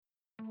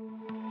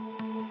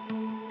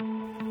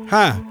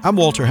Hi, I'm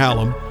Walter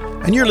Hallam,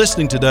 and you're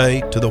listening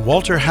today to the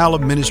Walter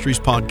Hallam Ministries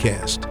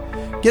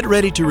podcast. Get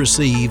ready to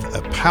receive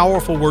a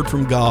powerful word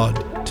from God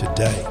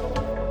today.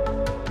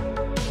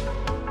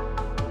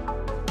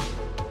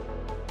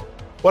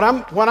 What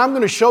I'm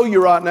going to show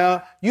you right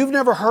now, you've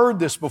never heard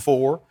this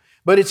before,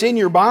 but it's in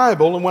your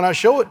Bible, and when I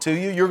show it to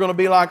you, you're going to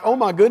be like, oh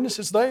my goodness,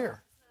 it's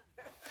there.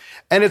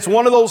 And it's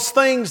one of those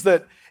things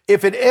that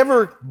if it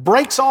ever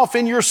breaks off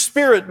in your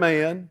spirit,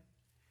 man,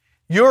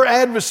 your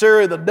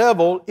adversary, the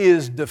devil,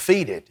 is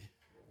defeated.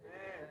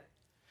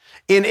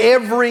 In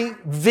every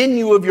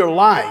venue of your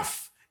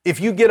life, if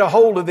you get a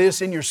hold of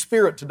this in your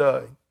spirit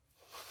today.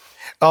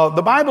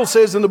 The Bible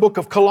says in the book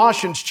of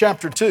Colossians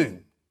chapter 2,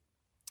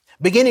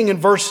 beginning in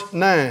verse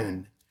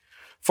 9,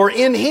 for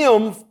in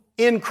Him,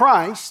 in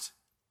Christ,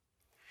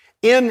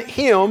 in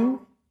Him,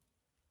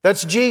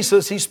 that's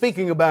Jesus he's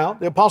speaking about,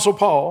 the Apostle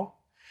Paul.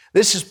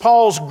 This is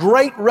Paul's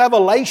great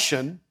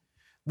revelation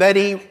that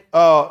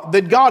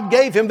that God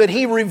gave him, that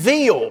he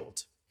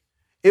revealed.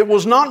 It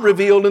was not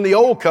revealed in the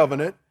Old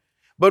Covenant,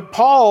 but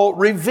Paul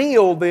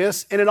revealed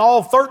this, and in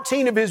all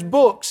 13 of his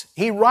books,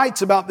 he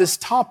writes about this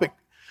topic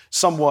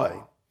some way.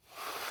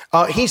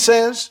 He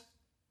says,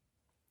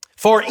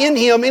 for in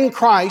Him, in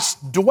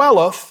Christ,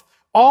 dwelleth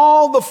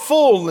all the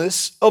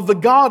fullness of the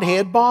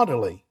Godhead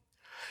bodily.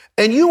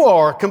 And you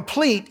are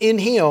complete in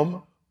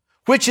Him,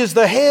 which is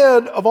the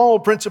head of all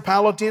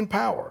principality and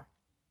power.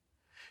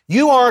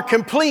 You are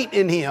complete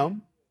in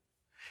Him.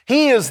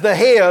 He is the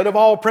head of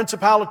all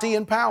principality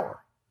and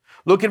power.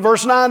 Look at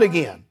verse 9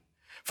 again.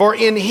 For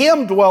in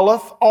Him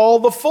dwelleth all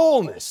the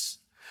fullness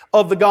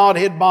of the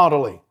Godhead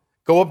bodily.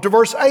 Go up to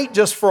verse 8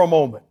 just for a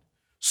moment.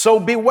 So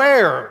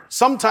beware.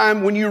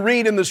 Sometime when you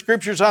read in the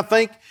Scriptures, I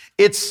think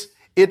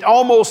it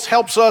almost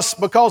helps us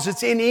because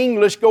it's in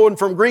English, going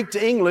from Greek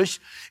to English,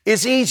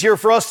 it's easier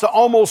for us to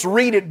almost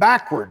read it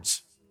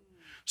backwards.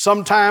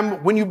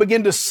 Sometime when you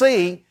begin to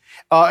see,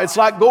 it's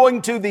like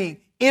going to the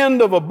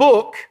end of a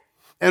book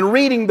and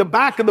reading the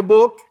back of the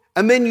book,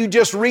 and then you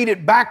just read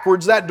it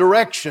backwards that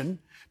direction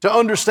to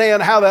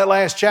understand how that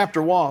last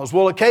chapter was.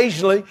 Well,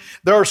 occasionally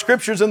there are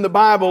scriptures in the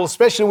Bible,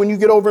 especially when you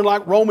get over in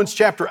like Romans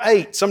chapter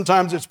 8.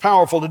 Sometimes it's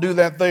powerful to do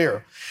that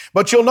there.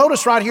 But you'll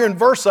notice right here in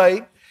verse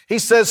 8, he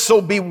says, so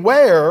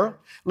beware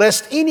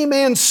lest any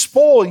man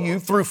spoil you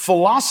through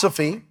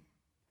philosophy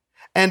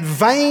and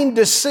vain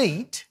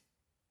deceit,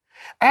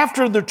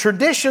 after the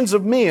traditions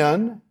of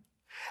men,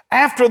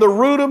 after the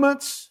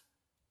rudiments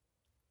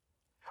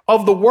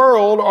of the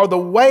world or the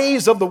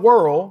ways of the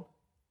world,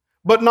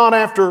 but not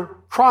after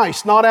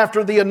Christ, not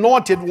after the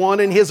anointed one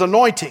and His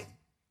anointing.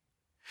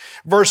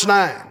 Verse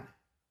 9.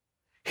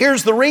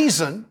 Here's the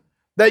reason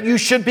that you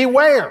should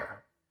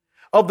beware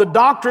of the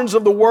doctrines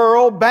of the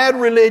world, bad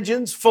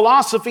religions,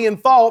 philosophy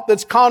and thought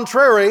that's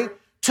contrary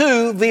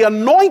to the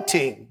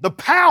anointing, the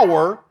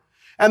power,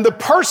 and the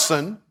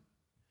person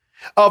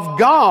of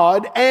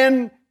God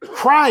and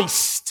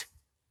Christ,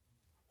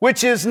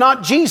 which is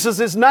not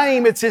Jesus'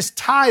 name, it's His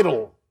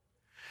title.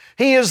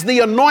 He is the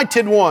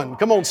anointed one.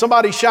 Come on,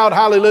 somebody shout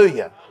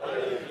hallelujah.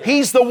 Hallelujah.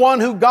 He's the one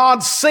who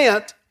God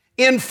sent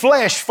in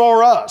flesh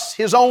for us,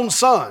 His own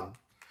Son.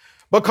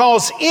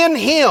 Because in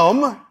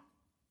Him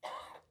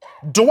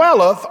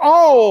dwelleth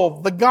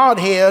all the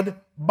Godhead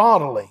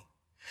bodily.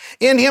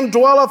 In Him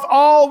dwelleth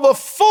all the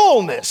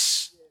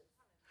fullness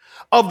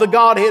of the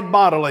Godhead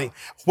bodily.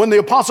 When the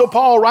Apostle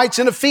Paul writes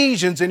in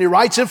Ephesians, and he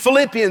writes in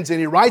Philippians, and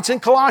he writes in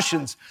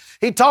Colossians,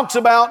 he talks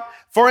about,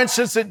 for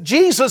instance, that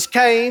Jesus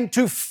came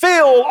to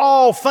fill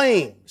all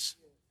things.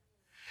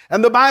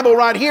 And the Bible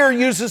right here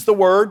uses the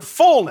word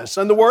fullness.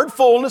 And the word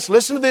fullness,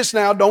 listen to this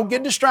now, don't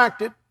get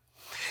distracted.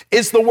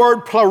 It's the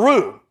word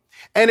plerou.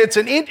 And it's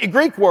a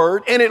Greek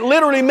word, and it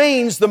literally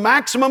means the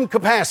maximum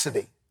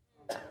capacity,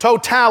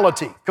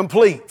 totality,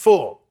 complete,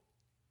 full.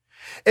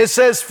 It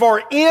says,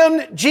 for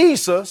in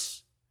Jesus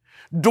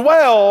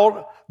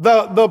dwelled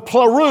the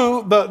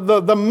plerou,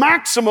 the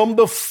maximum,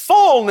 the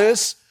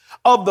fullness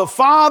of the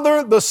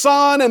Father, the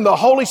Son, and the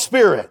Holy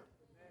Spirit.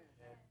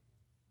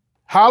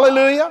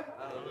 Hallelujah.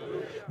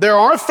 Hallelujah. There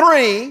are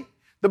three,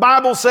 the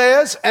Bible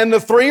says, and the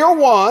three are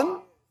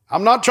one.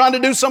 I'm not trying to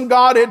do some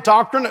Godhead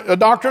doctrine.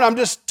 I'm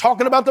just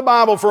talking about the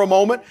Bible for a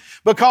moment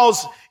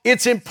because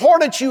it's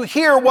important you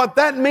hear what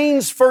that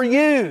means for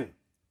you.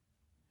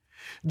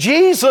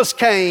 Jesus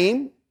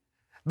came,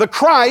 the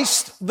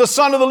Christ, the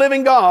Son of the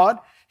living God.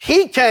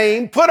 He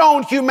came, put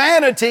on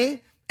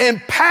humanity,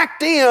 and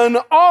packed in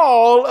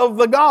all of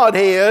the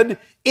Godhead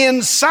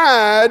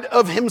inside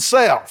of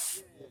Himself.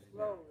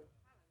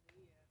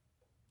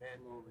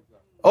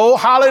 Oh,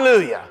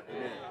 hallelujah.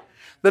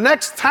 The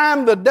next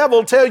time the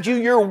devil tells you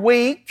you're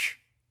weak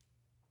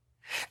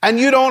and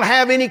you don't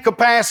have any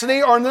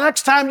capacity, or the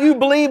next time you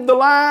believe the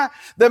lie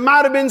that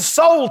might have been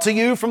sold to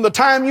you from the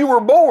time you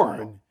were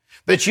born,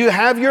 that you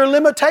have your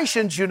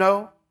limitations, you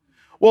know.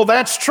 Well,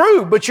 that's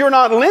true, but you're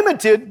not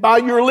limited by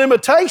your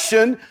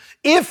limitation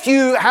if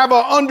you have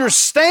an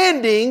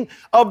understanding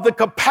of the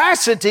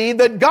capacity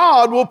that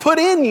God will put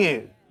in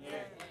you.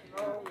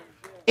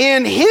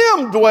 In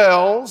Him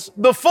dwells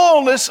the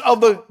fullness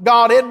of the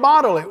Godhead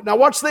bodily. Now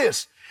watch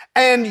this.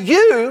 And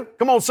you,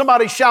 come on,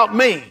 somebody shout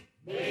me.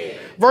 Me.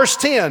 Verse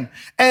 10,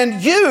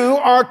 and you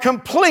are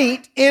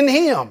complete in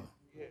Him.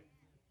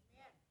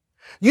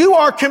 You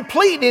are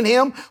complete in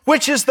Him,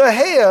 which is the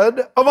head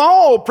of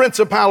all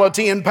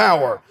principality and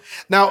power.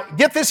 Now,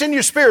 get this in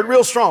your spirit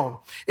real strong.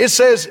 It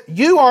says,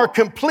 you are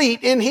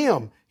complete in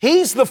Him.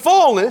 He's the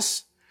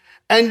fullness,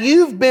 and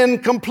you've been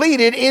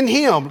completed in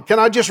Him. Can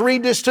I just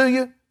read this to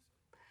you?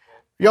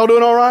 Y'all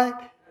doing all right?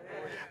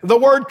 The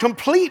word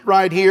complete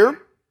right here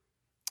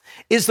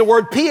is the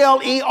word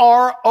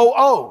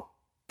P-L-E-R-O-O,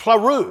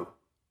 pleroo.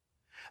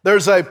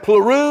 There's a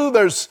pleroo,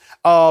 there's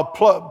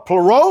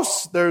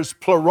pleros, there's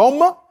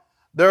pleroma.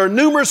 There are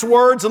numerous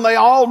words, and they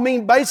all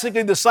mean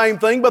basically the same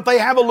thing, but they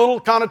have a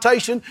little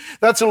connotation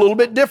that's a little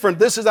bit different.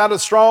 This is out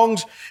of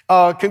Strong's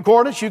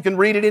Concordance. You can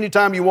read it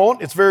anytime you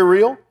want. It's very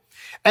real.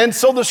 And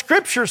so the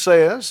Scripture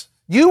says,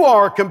 you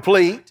are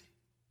complete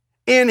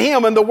in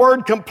Him. And the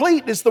word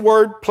complete is the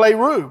word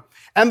pleroo.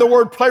 And the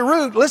word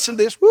pleroo, listen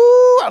to this. Woo,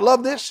 I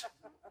love this.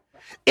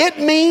 It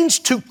means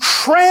to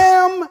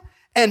cram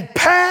and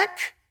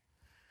pack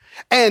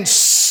and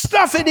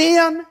stuff it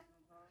in,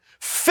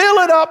 fill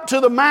it up to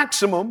the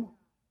maximum.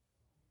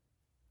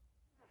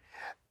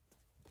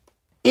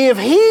 If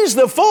He's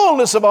the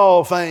fullness of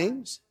all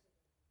things,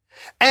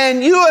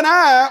 and you and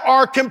I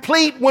are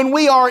complete when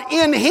we are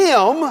in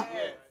Him,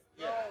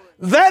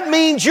 that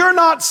means you're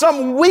not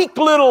some weak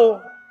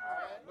little,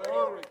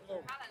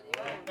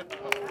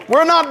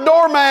 we're not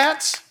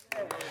doormats.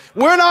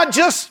 We're not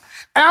just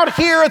out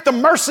here at the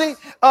mercy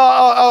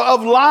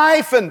of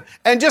life and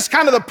just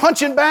kind of the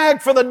punching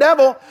bag for the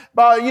devil.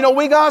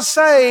 We got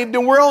saved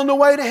and we're on the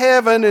way to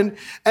heaven. And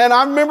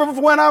I remember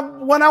when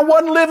I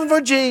wasn't living for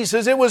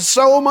Jesus, it was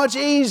so much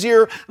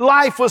easier.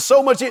 Life was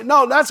so much easier.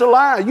 No, that's a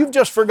lie. You've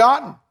just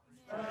forgotten.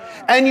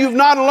 And you've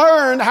not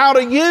learned how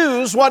to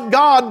use what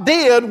God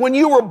did when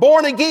you were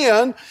born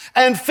again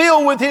and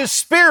filled with His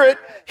Spirit.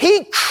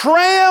 He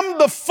crammed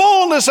the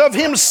fullness of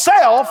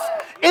Himself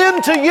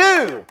into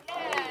you.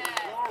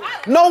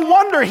 No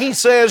wonder He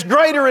says,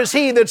 greater is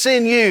He that's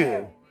in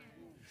you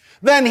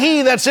than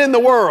he that's in the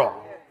world.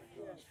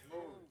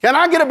 Can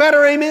I get a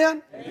better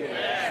amen?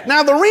 Amen.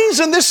 Now, the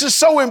reason this is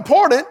so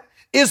important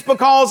is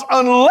because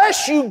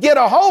unless you get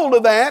a hold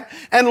of that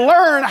and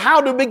learn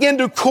how to begin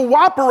to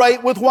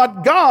cooperate with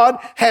what God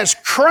has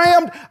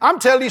crammed, I'm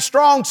telling you,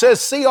 Strong says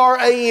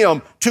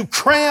C-R-A-M, to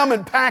cram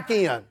and pack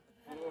in.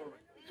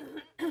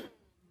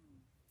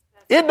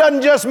 It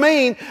doesn't just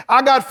mean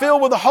I got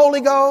filled with the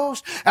Holy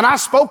Ghost and I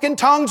spoke in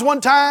tongues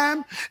one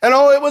time and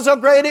it was a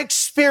great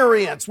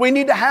experience. We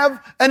need to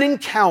have an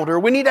encounter.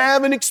 We need to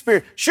have an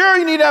experience. Sure,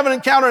 you need to have an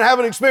encounter and have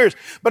an experience.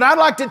 But I'd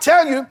like to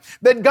tell you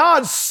that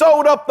God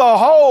sewed up the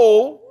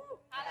hole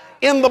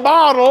in the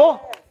bottle.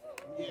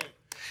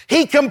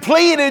 He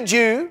completed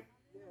you.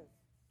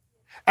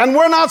 And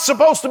we're not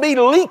supposed to be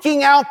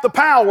leaking out the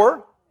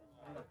power.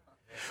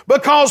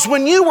 Because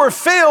when you were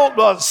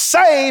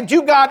saved,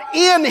 you got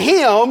in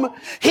Him.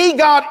 He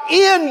got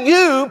in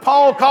you.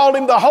 Paul called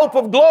Him the hope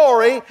of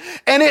glory.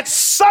 And it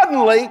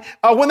suddenly,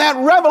 when that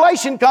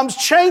revelation comes,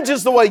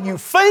 changes the way you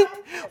think,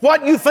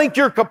 what you think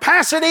your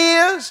capacity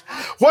is,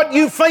 what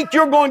you think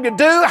you're going to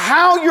do,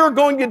 how you're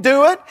going to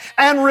do it,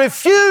 and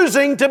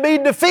refusing to be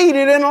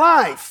defeated in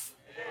life.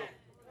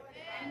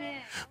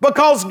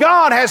 Because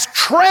God has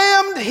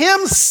crammed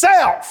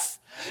Himself,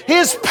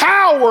 His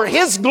power,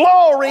 His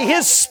glory,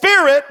 His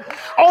Spirit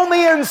on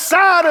the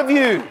inside of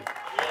you.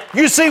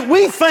 You see,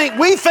 we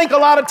think a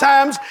lot of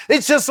times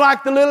it's just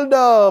like the little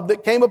dove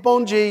that came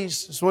upon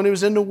Jesus when He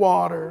was in the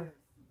water.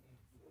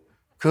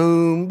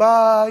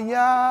 Kumbaya,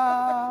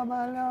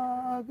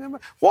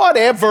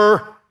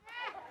 whatever.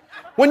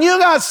 When you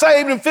got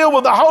saved and filled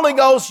with the Holy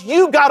Ghost,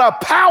 you got a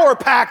power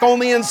pack on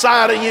the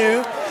inside of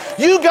you.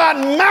 You got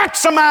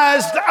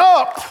maximized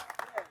up.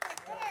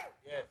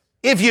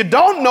 If you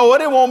don't know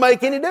it, it won't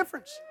make any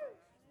difference.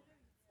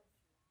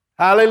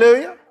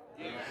 Hallelujah.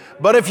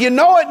 But if you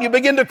know it and you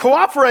begin to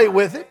cooperate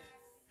with it.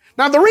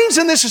 Now, the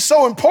reason this is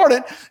so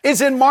important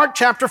is in Mark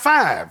chapter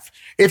 5.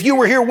 If you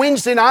were here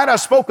Wednesday night, I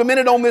spoke a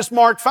minute on this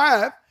Mark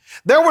 5.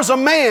 There was a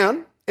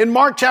man in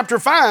Mark chapter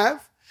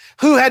 5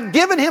 who had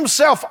given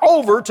himself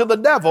over to the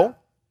devil,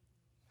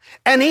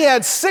 and he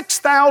had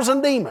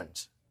 6,000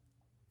 demons.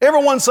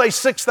 Everyone say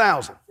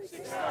 6,000.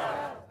 6,000.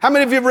 How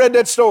many of you have read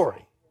that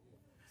story?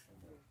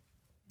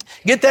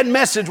 Get that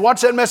message.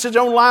 Watch that message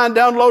online.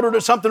 Download it or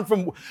something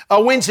from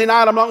Wednesday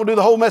night. I'm not going to do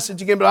the whole message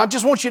again, but I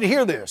just want you to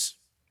hear this.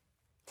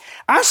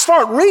 I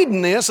start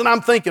reading this and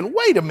I'm thinking,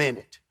 wait a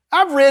minute.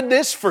 I've read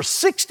this for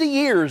 60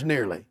 years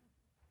nearly.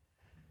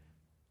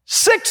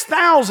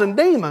 6,000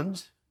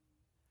 demons.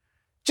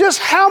 Just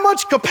how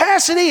much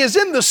capacity is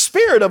in the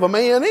spirit of a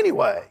man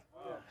anyway?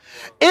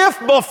 If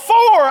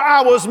before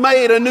I was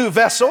made a new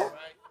vessel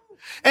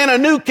and a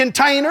new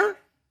container,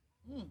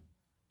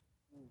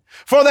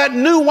 for that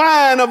new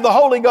wine of the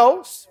Holy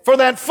Ghost, for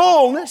that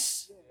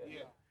fullness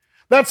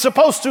that's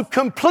supposed to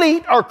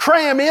complete or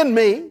cram in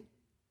me.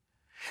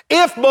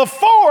 If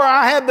before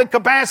I had the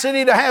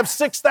capacity to have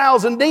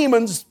 6,000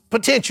 demons,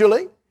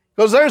 potentially,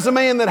 because there's a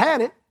man that had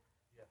it,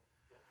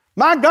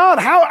 my God,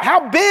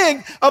 how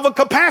big of a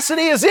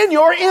capacity is in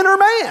your inner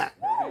man?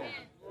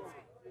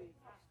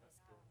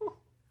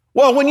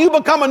 Well, when you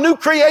become a new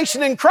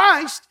creation in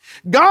Christ,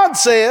 God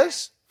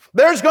says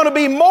there's going to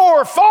be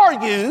more for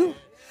you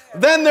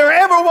than there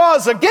ever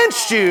was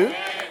against you.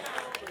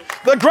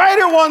 The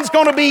greater one's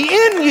going to be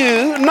in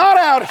you, not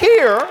out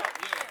here.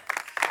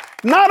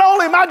 Not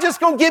only am I just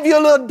going to give you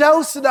a little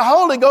dose of the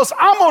Holy Ghost,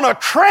 I'm going to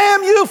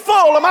cram you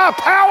full of my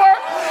power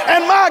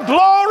and my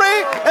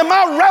glory and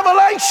my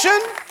revelation.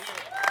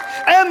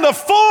 And the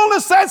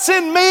fullness that's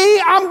in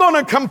me, I'm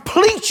going to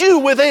complete you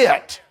with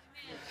it.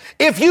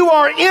 If you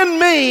are in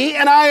me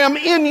and I am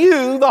in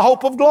you, the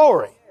hope of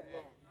glory.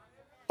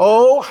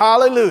 Oh,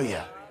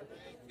 hallelujah.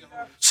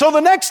 So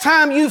the next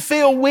time you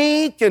feel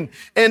weak and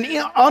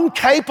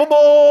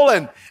incapable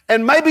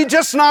and maybe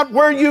just not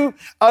where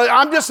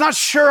I'm just not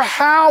sure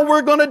how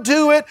we're going to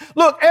do it.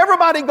 Look,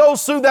 everybody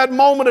goes through that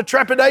moment of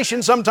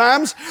trepidation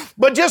sometimes,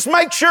 but just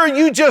make sure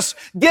you just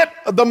get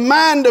the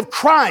mind of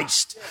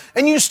Christ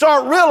and you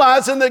start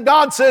realizing that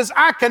God says,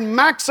 I can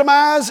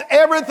maximize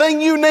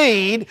everything you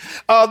need.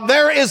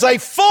 There is a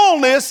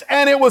fullness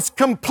and it was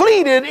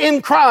completed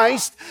in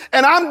Christ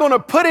and I'm going to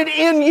put it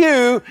in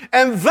you,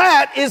 and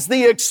that is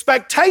the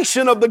expectation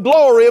of the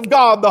glory of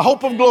God, the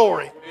hope of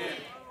glory.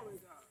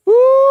 Woo,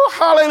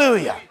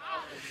 hallelujah.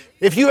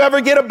 If you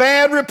ever get a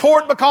bad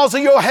report because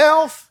of your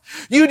health,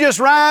 you just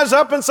rise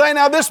up and say,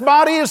 now this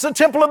body is the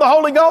temple of the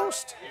Holy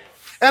Ghost,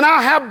 and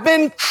I have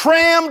been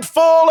crammed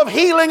full of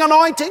healing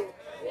anointing.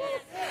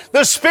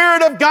 The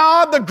Spirit of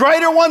God, the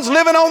greater one's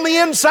living on the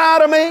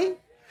inside of me,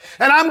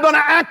 and I'm going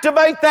to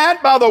activate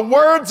that by the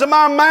words of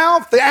my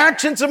mouth, the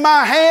actions of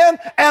my hand,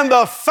 and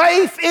the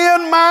faith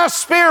in my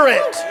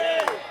spirit.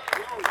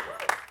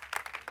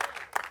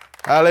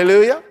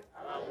 Hallelujah.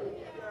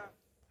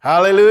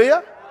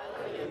 Hallelujah.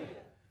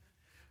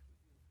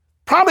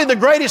 Probably the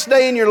greatest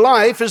day in your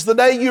life is the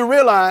day you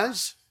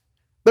realize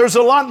there's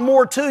a lot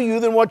more to you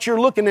than what you're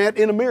looking at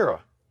in a mirror.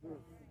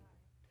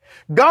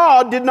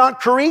 God did not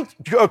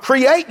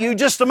create you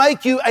just to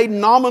make you a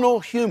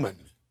nominal human.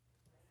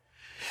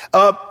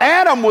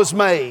 Adam was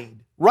made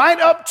right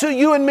up to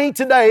you and me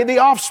today, the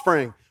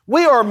offspring.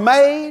 We are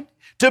made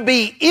to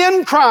be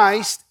in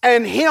Christ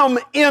and Him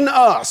in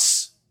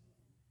us.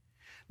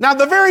 Now,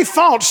 the very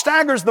thought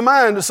staggers the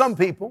mind of some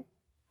people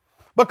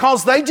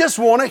because they just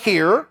want to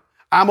hear,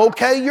 I'm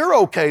okay, you're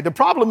okay. The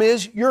problem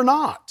is you're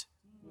not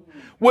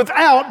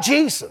without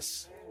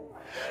Jesus.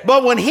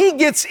 But when He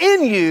gets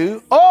in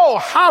you, oh,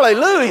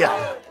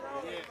 hallelujah.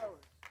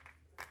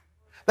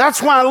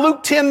 That's why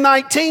Luke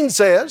 10:19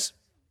 says,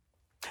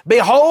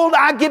 behold,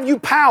 I give you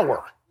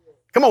power.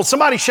 Come on,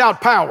 somebody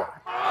shout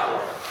power.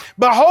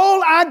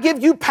 Behold, I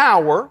give you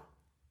power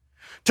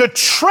to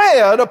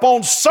tread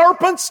upon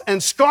serpents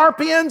and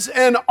scorpions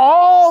and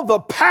all the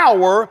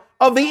power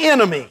of the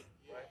enemy.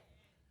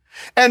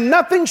 And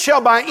nothing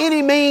shall by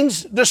any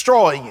means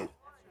destroy you.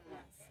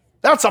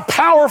 That's a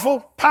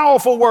powerful,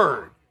 powerful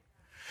word.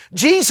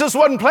 Jesus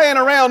wasn't playing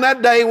around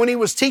that day when He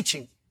was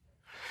teaching.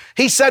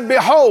 He said,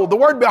 behold. The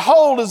word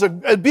behold is a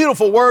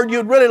beautiful word.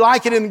 You'd really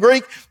like it in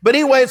Greek. But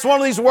anyway, it's one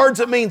of these words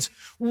that means,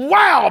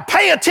 wow,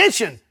 pay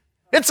attention.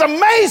 It's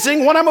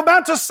amazing what I'm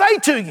about to say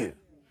to you.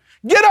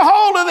 Get a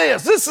hold of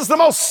this. This is the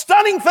most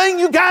stunning thing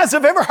you guys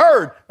have ever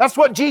heard. That's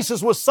what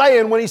Jesus was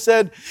saying when He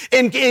said,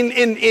 in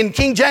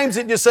King James,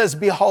 it just says,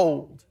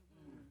 behold.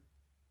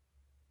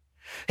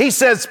 He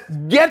says,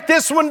 get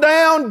this one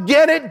down,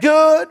 get it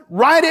good,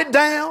 write it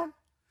down,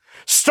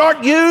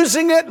 start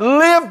using it,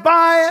 live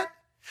by it.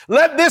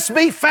 Let this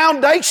be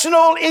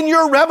foundational in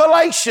your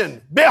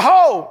revelation.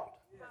 Behold,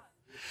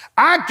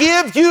 I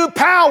give you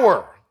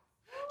power.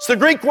 It's the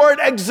Greek word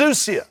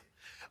exousia.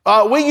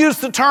 We use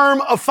the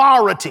term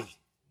authority.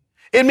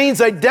 It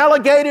means a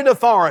delegated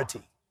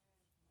authority.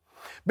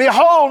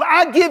 Behold,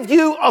 I give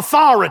you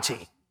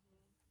authority.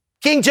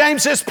 King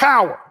James says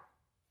power.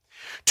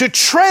 To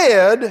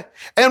tread,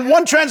 and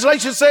one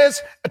translation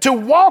says to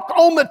walk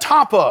on the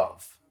top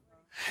of.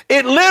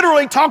 It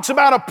literally talks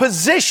about a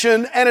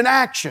position and an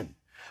action.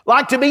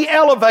 Like to be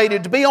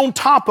elevated, to be on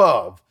top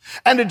of,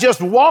 and to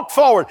just walk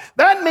forward.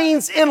 That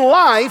means in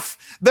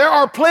life, there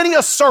are plenty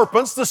of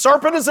serpents. The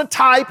serpent is a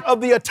type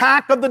of the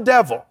attack of the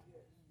devil.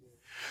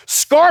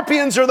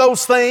 Scorpions are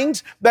those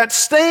things that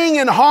sting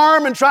and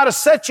harm and try to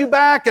set you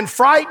back and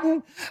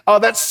frighten.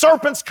 That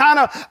serpent's kind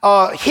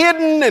of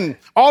hidden, and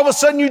all of a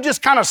sudden you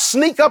just kind of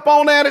sneak up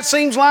on that, it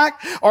seems like,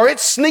 or it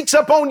sneaks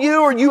up on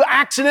you, or you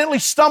accidentally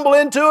stumble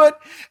into it,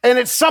 and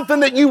it's something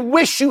that you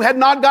wish you had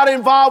not got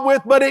involved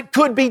with, but it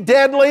could be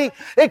deadly.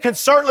 It could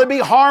certainly be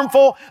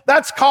harmful.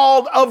 That's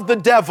called of the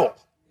devil,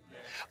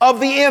 of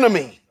the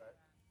enemy.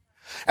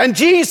 And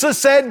Jesus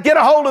said, get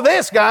a hold of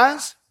this,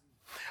 guys.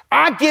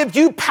 I give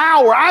you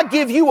power. I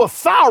give you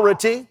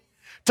authority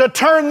to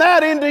turn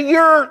that into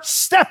your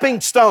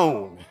stepping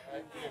stone.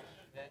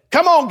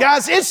 Come on,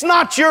 guys. It's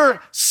not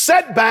your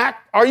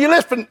setback. Are you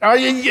listening?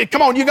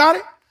 Come on, you got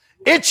it?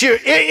 It's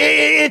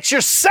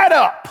your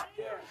setup.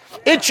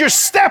 It's your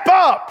step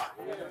up.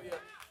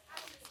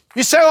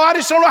 You say, oh, I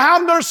just don't know how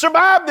I'm going to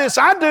survive this.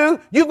 I do.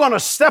 You're going to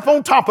step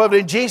on top of it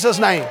in Jesus'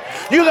 name.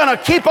 You're going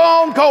to keep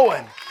on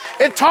going.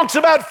 It talks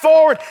about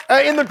forward.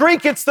 In the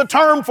Greek, it's the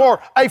term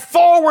for a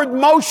forward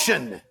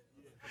motion.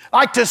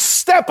 Like to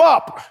step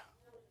up.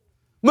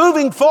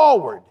 Moving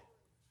forward.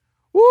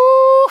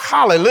 Woo,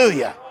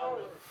 hallelujah.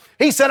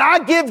 He said, I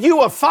give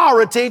you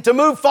authority to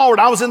move forward.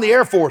 I was in the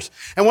Air Force.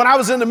 And when I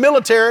was in the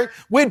military,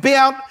 we'd be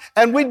out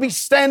and we'd be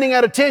standing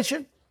at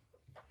attention.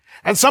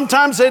 And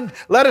sometimes they'd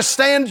let us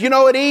stand,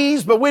 at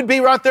ease, but we'd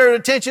be right there at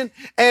attention.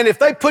 And if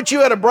they put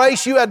you at a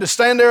brace, you had to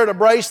stand there at a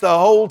brace the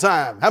whole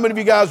time. How many of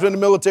you guys were in the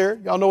military?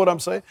 Y'all know what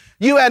I'm saying?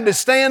 You had to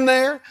stand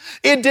there.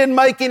 It didn't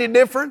make any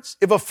difference.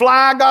 If a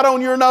fly got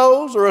on your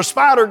nose or a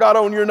spider got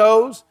on your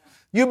nose,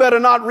 you better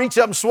not reach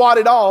up and swat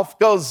it off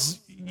because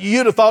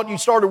you'd have thought you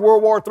started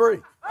World War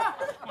III.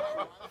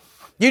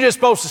 You're just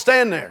supposed to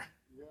stand there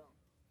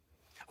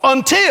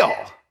until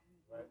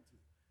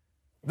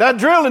that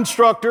drill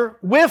instructor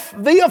with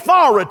the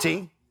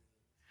authority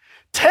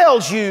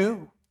tells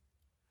you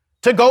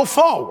to go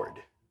forward.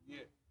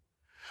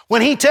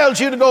 When he tells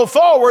you to go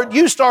forward,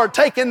 you start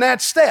taking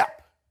that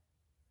step.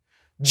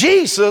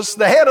 Jesus,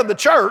 the head of the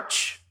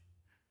church,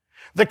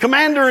 the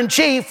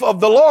commander-in-chief of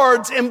the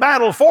Lord's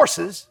embattled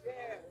forces,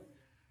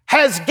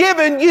 has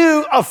given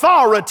you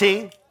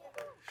authority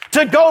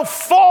to go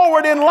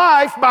forward in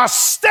life by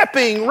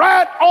stepping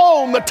right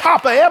on the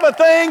top of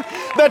everything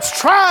that's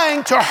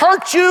trying to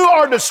hurt you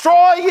or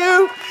destroy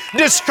you,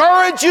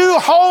 discourage you,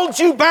 hold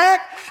you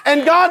back.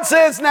 And God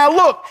says, now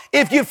look,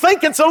 if you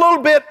think it's a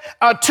little bit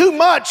too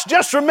much,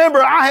 just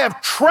remember I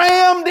have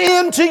crammed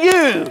into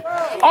you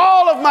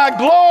all of my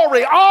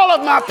glory, all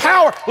of my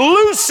power.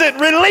 Loose it,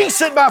 release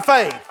it by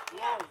faith.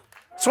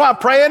 That's why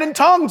praying in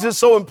tongues is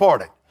so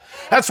important.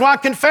 That's why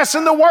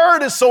confessing the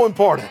word is so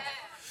important.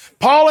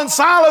 Paul and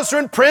Silas are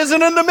in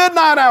prison in the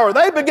midnight hour.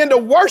 They begin to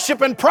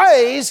worship and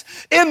praise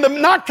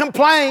not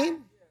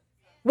complain.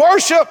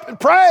 Worship and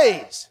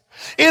praise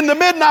in the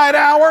midnight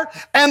hour,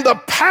 and the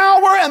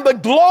power and the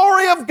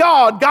glory of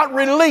God got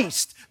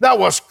released that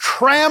was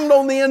crammed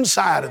on the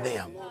inside of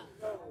them.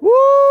 Woo,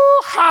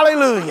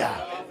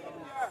 hallelujah.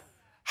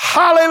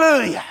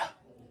 Hallelujah.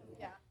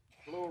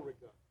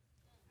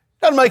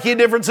 Doesn't make any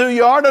difference who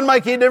you are. Doesn't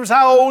make any difference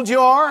how old you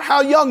are,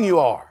 how young you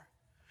are.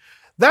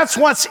 That's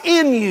what's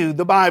in you,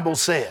 the Bible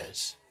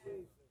says.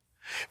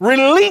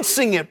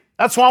 Releasing it.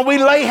 That's why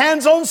we lay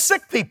hands on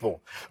sick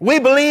people. We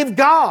believe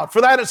God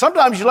for that.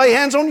 Sometimes you lay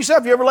hands on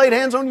yourself. You ever laid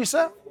hands on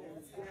yourself?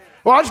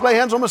 Well, I just lay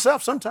hands on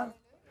myself sometimes.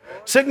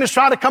 Sickness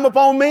try to come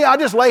upon me. I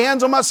just lay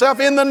hands on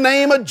myself in the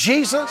name of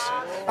Jesus.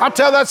 I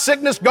tell that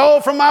sickness, go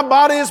from my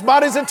body. This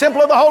body is a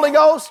temple of the Holy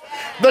Ghost.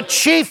 The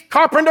chief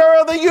carpenter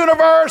of the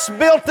universe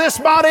built this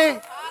body.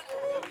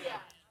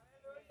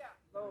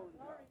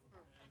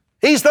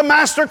 He's the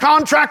master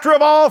contractor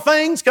of all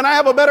things. Can I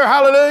have a better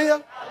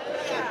hallelujah?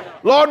 Hallelujah.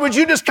 Lord, would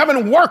you just come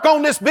and work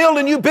on this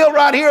building you built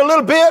right here a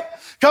little bit?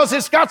 Because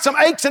it's got some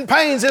aches and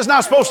pains it's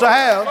not supposed to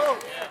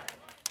have.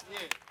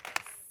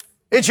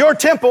 It's your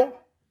temple.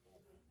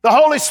 The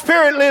Holy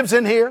Spirit lives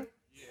in here.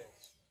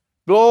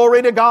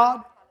 Glory to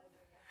God.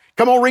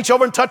 Come on, reach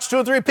over and touch 2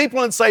 or 3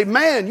 people and say,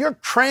 man, you're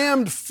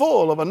crammed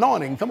full of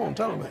anointing. Come on,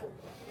 tell them that.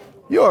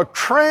 You're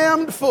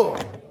crammed full.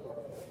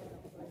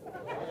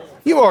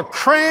 You are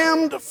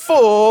crammed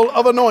full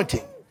of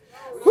anointing.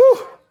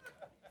 Whew.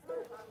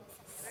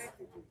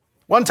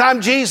 One time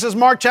Jesus,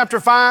 Mark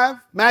chapter 5,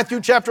 Matthew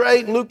chapter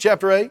 8, and Luke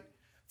chapter 8,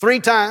 3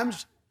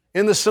 times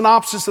in the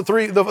synopsis,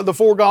 the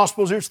 4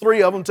 Gospels, here's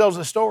 3 of them, tells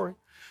the story.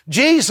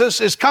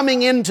 Jesus is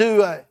coming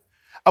into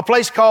a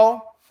place called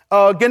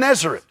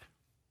Gennesaret,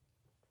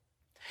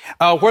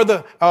 where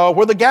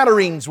the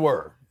Gadarenes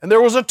were. And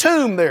there was a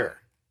tomb there.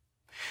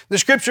 The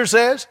scripture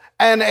says,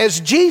 and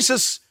as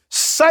Jesus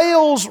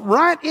sails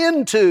right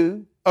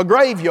into a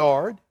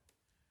graveyard.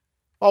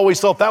 Always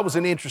thought that was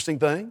an interesting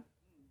thing.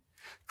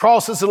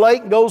 Crosses the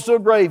lake and goes to a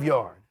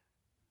graveyard.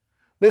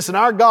 Listen,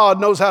 our God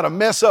knows how to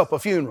mess up a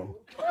funeral.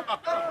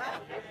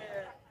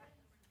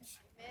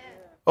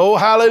 Oh,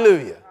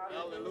 hallelujah.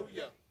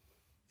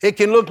 It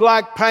can look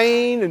like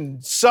pain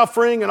and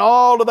suffering and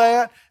all of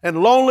that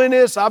and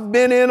loneliness. I've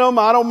been in them.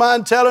 I don't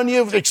mind telling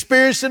you. I've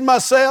experienced it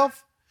myself.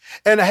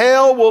 And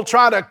hell will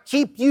try to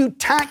keep you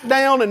tacked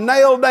down and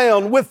nailed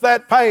down with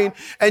that pain.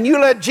 And you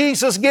let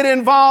Jesus get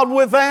involved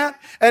with that,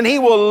 and He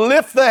will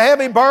lift the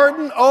heavy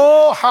burden.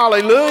 Oh,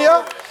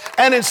 hallelujah.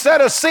 And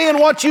instead of seeing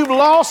what you've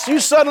lost,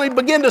 you suddenly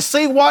begin to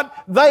see what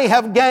they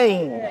have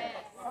gained.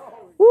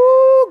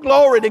 Woo,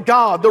 glory to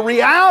God. The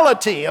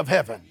reality of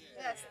heaven.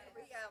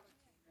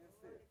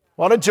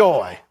 What a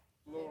joy.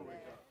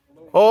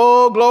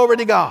 Oh, glory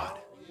to God.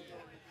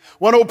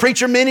 One old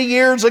preacher many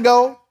years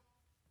ago,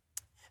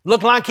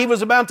 looked like he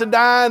was about to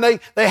die, and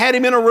they had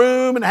him in a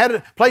room and had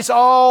a place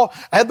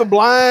had the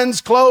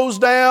blinds closed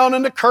down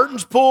and the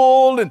curtains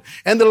pulled and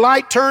the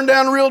light turned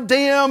down real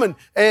dim and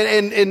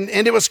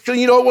it was,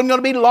 it wasn't going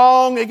to be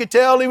long. You could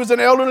tell he was an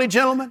elderly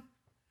gentleman.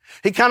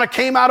 He kind of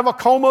came out of a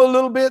coma a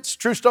little bit. It's a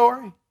true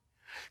story.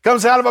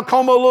 Comes out of a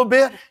coma a little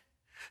bit.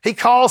 He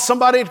calls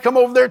somebody to come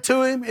over there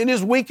to him in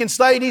his weakened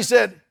state. He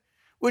said,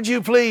 would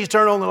you please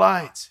turn on the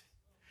lights?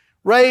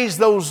 Raise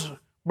those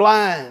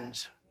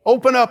blinds.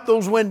 Open up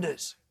those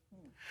windows.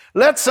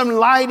 Let some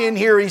light in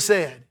here, he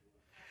said.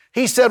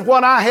 He said,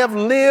 what I have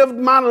lived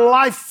my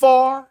life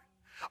for,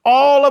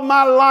 all of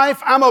my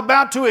life I'm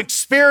about to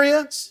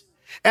experience,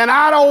 and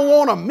I don't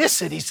want to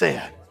miss it, he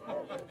said.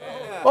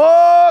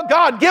 Oh,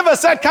 God, give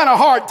us that kind of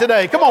heart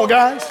today. Come on,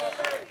 guys.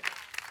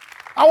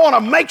 I want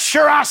to make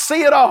sure I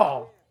see it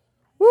all.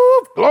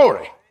 Woo,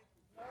 glory.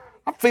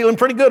 I'm feeling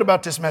pretty good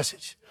about this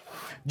message.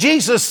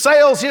 Jesus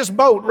sails his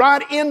boat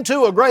right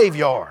into a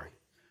graveyard.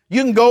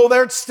 You can go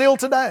there still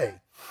today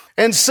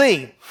and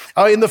see.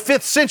 In the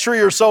 5th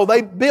century or so,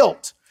 they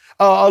built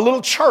a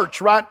little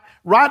church right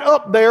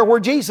up there where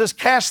Jesus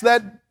cast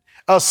that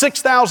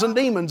 6,000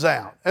 demons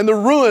out. And the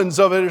ruins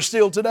of it are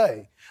still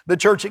today. The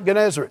church at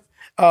Gennesaret,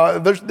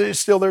 they're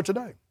still there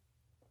today.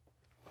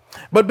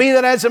 But be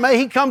that as it may,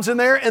 he comes in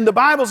there, and the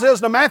Bible says,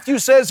 now Matthew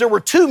says there were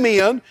 2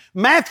 men.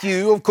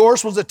 Matthew, of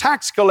course, was a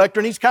tax collector,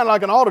 and he's kind of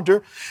like an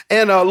auditor.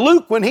 And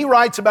Luke, when he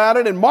writes about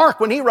it, and Mark,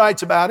 when he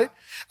writes about it,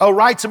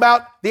 writes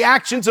about the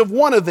actions of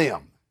one of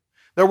them.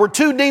 There were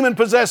 2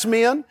 demon-possessed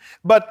men,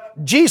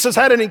 but Jesus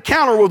had an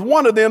encounter with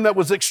one of them that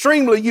was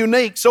extremely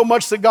unique, so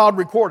much that God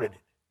recorded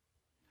it.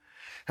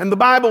 And the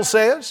Bible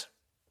says,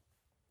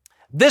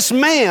 this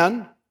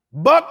man,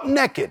 buck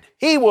naked,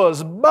 he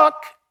was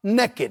buck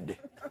naked.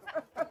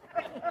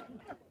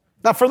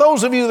 Now, for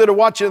those of you that are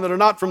watching that are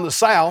not from the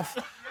South,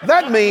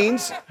 that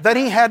means that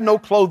he had no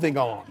clothing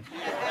on.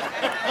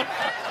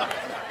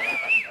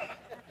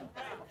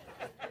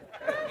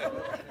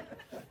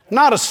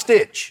 Not a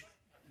stitch.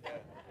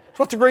 That's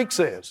what the Greek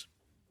says.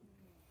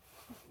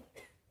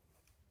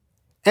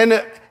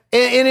 And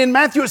in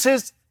Matthew it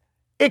says,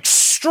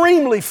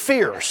 extremely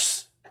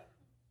fierce.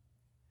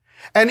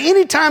 And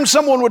anytime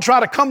someone would try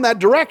to come that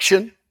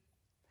direction,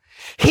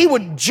 he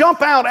would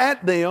jump out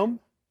at them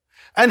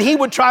and he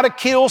would try to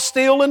kill,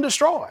 steal, and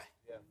destroy.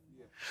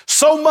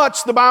 So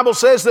much, the Bible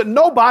says, that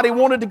nobody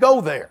wanted to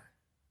go there.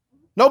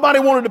 Nobody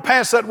wanted to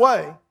pass that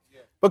way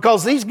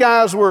because these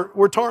guys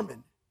were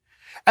tormented.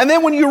 And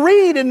then when you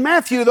read in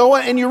Matthew, though,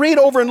 and you read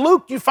over in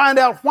Luke, you find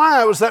out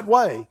why it was that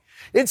way.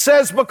 It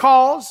says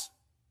because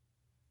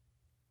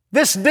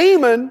this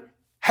demon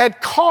had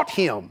caught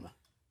him.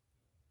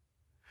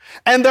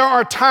 And there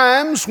are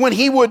times when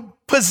he would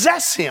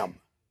possess him.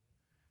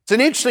 It's an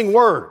interesting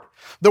word,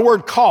 the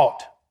word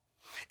caught.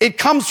 It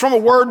comes from a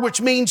word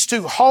which means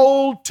to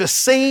hold, to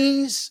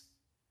seize,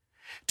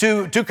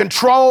 to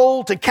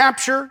control, to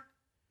capture.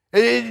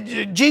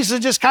 Jesus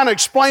just kind of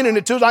explaining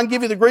it to us. I can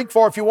give you the Greek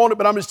for it if you want it,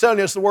 but I'm just telling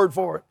you it's the word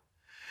for it.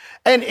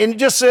 And it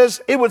just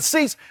says it would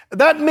cease.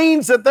 That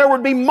means that there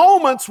would be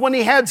moments when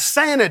he had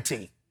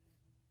sanity.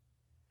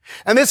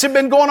 And this had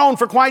been going on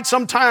for quite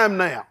some time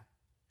now.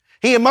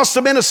 He must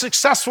have been a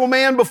successful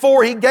man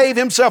before he gave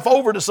himself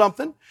over to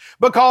something,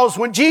 because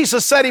when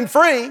Jesus set him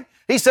free,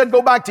 he said,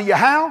 go back to your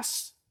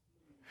house,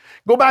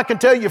 go back and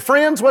tell your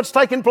friends what's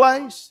taking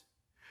place,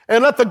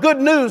 and let the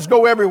good news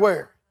go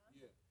everywhere.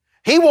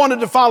 He wanted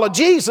to follow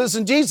Jesus,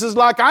 and Jesus is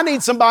like, I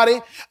need somebody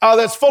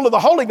that's full of the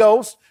Holy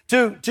Ghost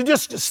to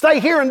just stay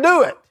here and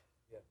do it.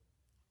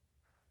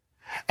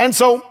 And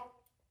so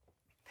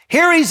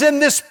here he's in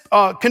this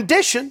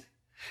condition.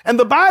 And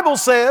the Bible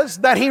says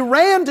that he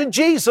ran to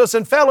Jesus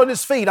and fell at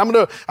his feet. I'm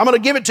going to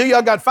give it to you.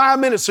 I've got 5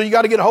 minutes, so you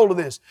got to get a hold of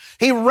this.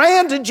 He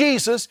ran to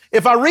Jesus.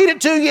 If I read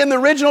it to you in the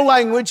original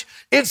language,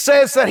 it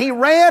says that he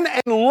ran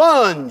and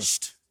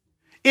lunged.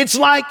 It's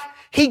like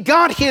he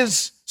got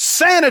his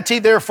sanity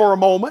there for a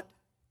moment.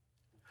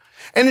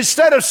 And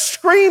instead of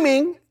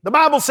screaming, the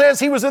Bible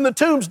says he was in the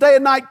tombs day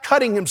and night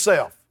cutting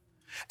himself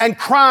and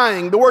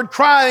crying. The word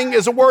crying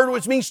is a word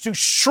which means to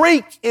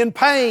shriek in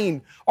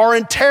pain or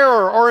in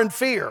terror or in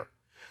fear.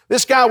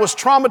 This guy was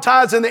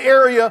traumatized in the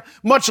area,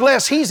 much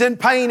less he's in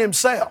pain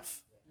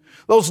himself.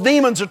 Those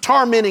demons are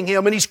tormenting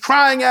him, and he's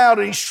crying out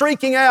and he's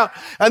shrieking out.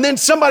 And then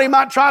somebody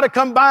might try to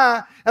come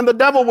by, and the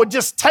devil would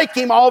just take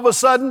him all of a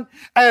sudden,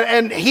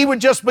 and he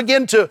would just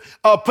begin to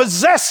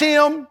possess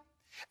him.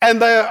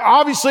 And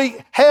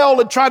obviously hell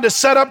had tried to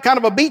set up kind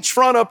of a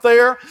beachfront up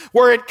there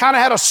where it kind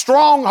of had a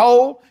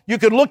stronghold. You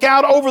could look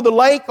out over the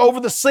lake, over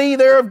the sea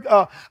there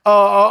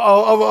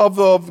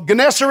of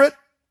Gennesaret,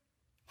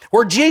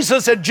 where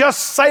Jesus had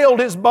just sailed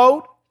his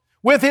boat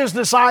with his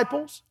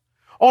disciples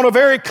on a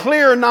very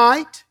clear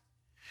night.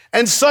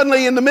 And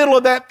suddenly in the middle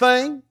of that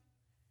thing,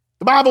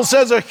 the Bible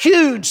says a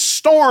huge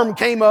storm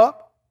came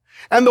up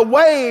and the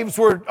waves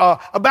were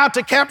about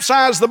to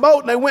capsize the boat,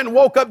 and they went and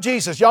woke up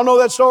Jesus. Y'all know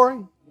that story?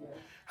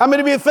 How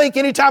many of you think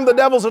anytime the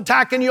devil's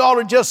attacking you ought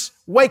to just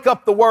wake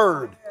up the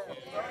word?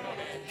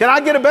 Can I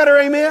get a better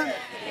amen?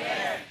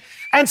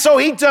 And so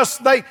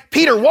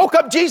Peter woke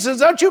up Jesus.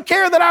 Don't you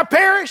care that I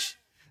perish?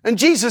 And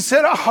Jesus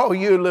said, oh,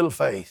 you little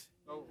faith.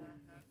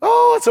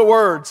 Oh, it's a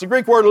word. It's a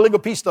Greek word,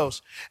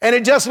 oligopistos. And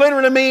it just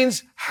literally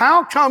means,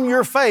 how come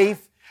your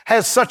faith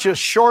has such a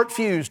short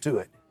fuse to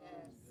it?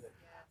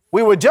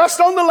 We were just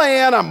on the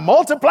land. I'm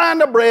multiplying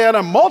the bread.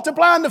 I'm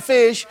multiplying the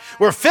fish.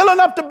 We're filling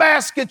up the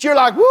basket. You're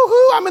like,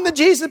 woohoo, I'm in the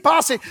Jesus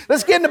posse.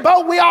 Let's get in the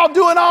boat. We all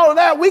doing all of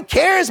that. We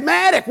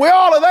charismatic. We're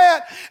all of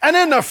that. And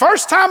then the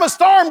first time a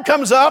storm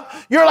comes up,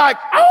 you're like,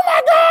 oh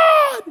my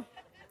God.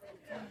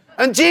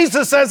 And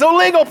Jesus says,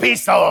 Oligo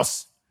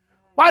pistos.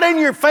 Why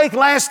didn't your faith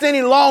last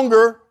any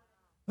longer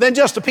than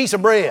just a piece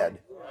of bread?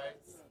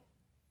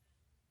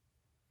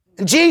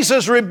 And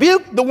Jesus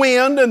rebuked the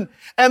wind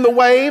and the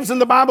waves, and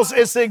the Bible says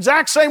it's the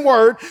exact same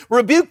word,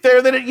 rebuke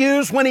there, that it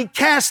used when he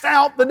cast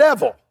out the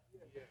devil.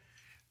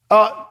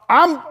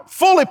 I'm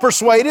fully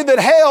persuaded that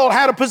hell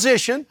had a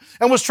position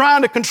and was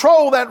trying to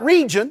control that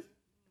region.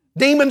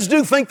 Demons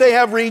do think they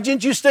have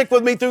regions. You stick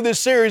with me through this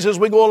series as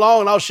we go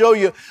along, and I'll show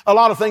you a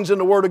lot of things in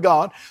the Word of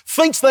God.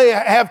 Thinks they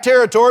have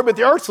territory, but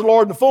the earth's the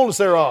Lord and the fullness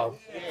thereof.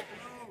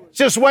 It's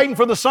just waiting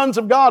for the sons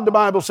of God, the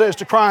Bible says,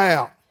 to cry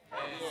out.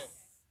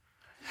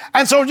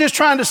 And so just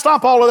trying to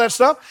stop all of that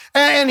stuff.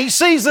 And he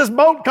sees this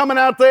boat coming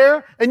out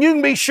there, and you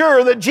can be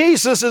sure that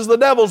Jesus is the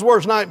devil's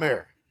worst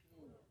nightmare.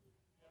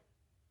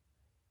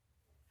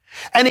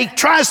 And he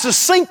tries to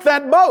sink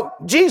that boat.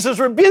 Jesus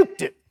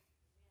rebuked it.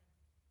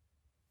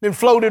 Then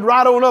floated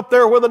right on up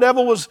there where the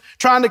devil was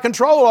trying to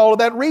control all of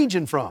that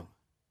region from.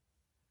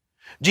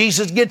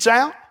 Jesus gets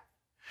out,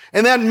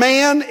 and that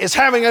man is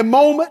having a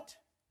moment.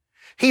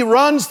 He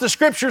runs, the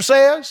scripture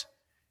says,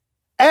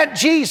 at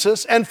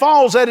Jesus and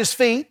falls at his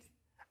feet.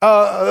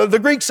 The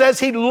Greek says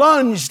he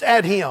lunged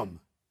at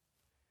him.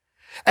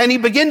 And he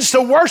begins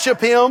to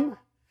worship him,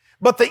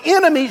 but the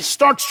enemy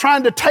starts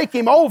trying to take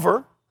him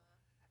over,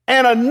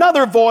 and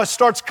another voice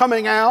starts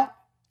coming out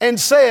and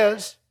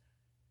says,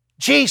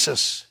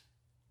 Jesus,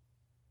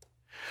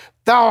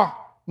 thou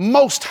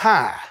most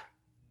high,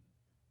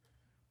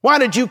 why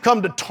did you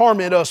come to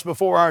torment us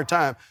before our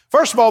time?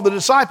 First of all, the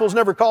disciples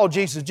never called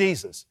Jesus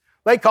Jesus.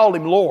 They called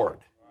him Lord.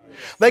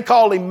 They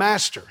called him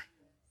Master.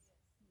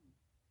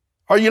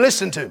 Are you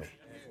listening to me?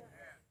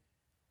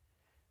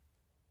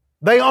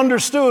 They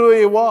understood who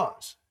he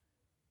was.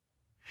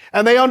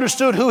 And they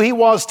understood who he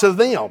was to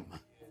them.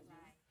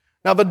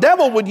 Now, the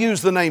devil would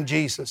use the name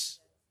Jesus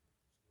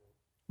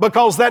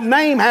because that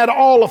name had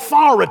all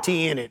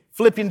authority in it,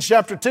 Philippians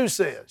chapter 2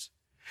 says.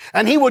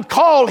 And he would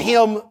call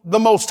him the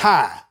Most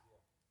High.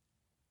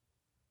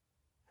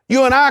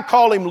 You and I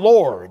call him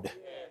Lord.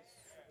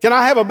 Can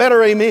I have a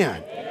better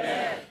amen?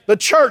 The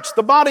church,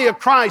 the body of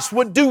Christ,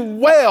 would do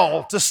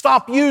well to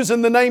stop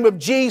using the name of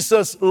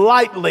Jesus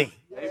lightly.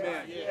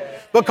 Amen.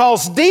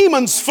 Because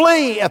demons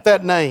flee at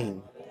that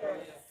name.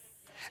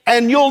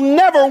 And you'll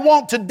never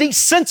want to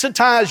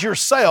desensitize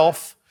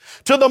yourself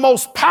to the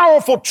most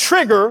powerful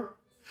trigger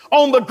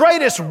on the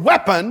greatest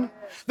weapon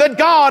that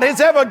God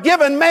has ever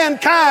given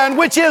mankind,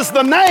 which is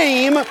the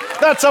name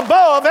that's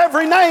above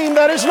every name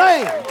that is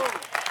named.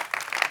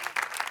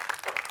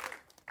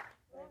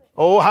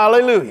 Oh,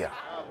 hallelujah.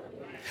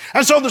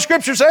 And so the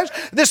scripture says,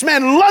 this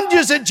man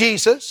lunges at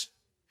Jesus,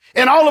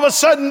 and all of a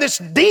sudden this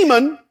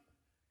demon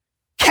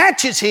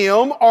catches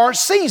him or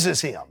seizes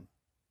him.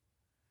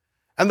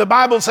 And the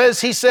Bible says,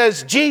 he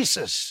says,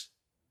 Jesus,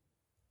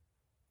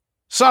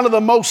 Son of the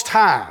Most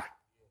High,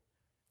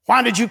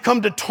 why did you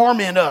come to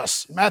torment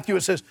us? In Matthew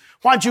it says,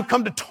 why did you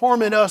come to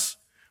torment us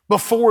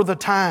before the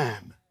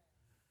time?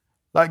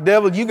 Like,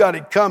 devil, you got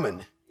it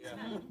coming.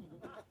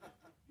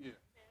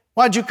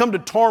 Why'd you come to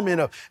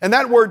torment us? And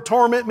that word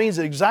torment means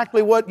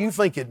exactly what you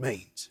think it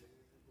means.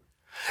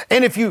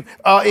 And if you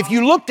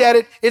looked at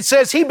it, it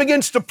says he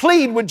begins to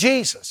plead with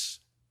Jesus.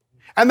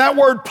 And that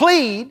word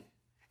plead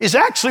is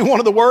actually one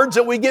of the words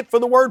that we get for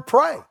the word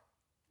pray.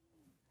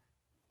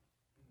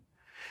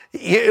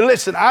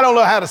 Listen, I don't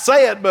know how to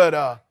say it,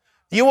 but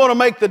you want to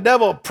make the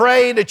devil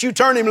pray that you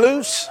turn him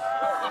loose?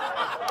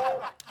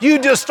 You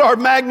just start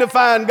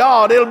magnifying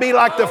God. It'll be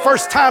like the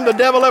first time the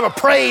devil ever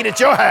prayed at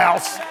your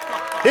house.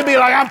 He'd be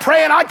like, I'm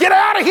praying, I get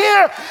out of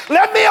here.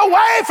 Let me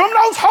away from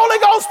those Holy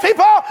Ghost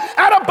people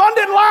at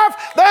Abundant Life.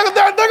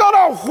 They're going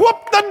to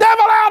whoop the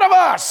devil out of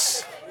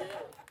us.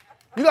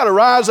 You got to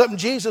rise up in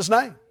Jesus'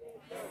 name.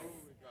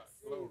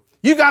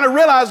 You got to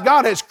realize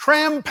God has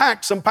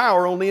cram-packed some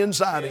power on the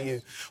inside of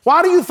you.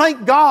 Why do you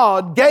think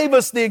God gave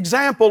us the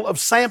example of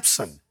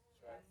Samson?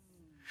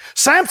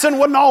 Samson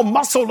wasn't all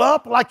muscled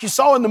up like you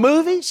saw in the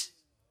movies.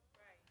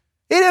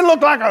 He didn't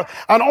look like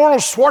an Arnold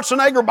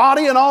Schwarzenegger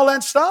body and all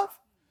that stuff.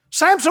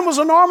 Samson was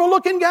a normal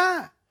looking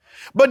guy.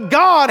 But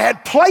God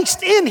had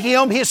placed in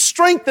him his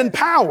strength and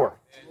power.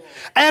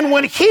 And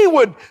when he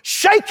would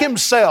shake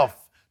himself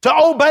to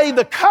obey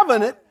the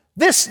covenant,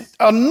 this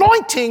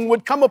anointing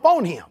would come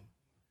upon him.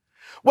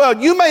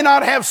 Well, you may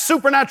not have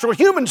supernatural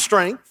human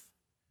strength,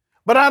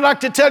 but I'd like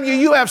to tell you,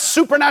 you have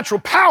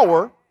supernatural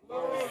power.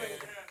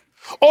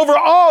 Over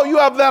all, you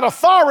have that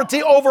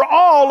authority over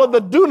all of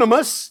the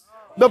dunamis,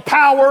 the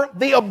power,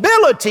 the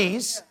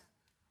abilities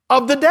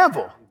of the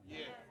devil.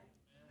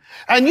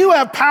 And you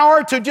have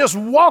power to just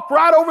walk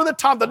right over the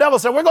top. The devil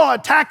said, we're going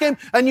to attack him.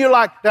 And you're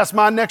like, that's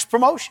my next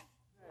promotion.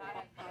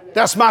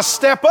 That's my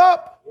step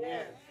up.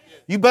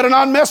 You better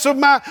not mess with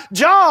my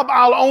job.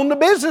 I'll own the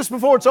business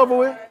before it's over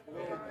with.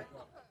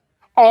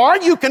 Or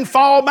you can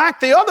fall back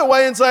the other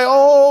way and say,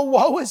 oh,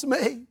 woe is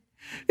me.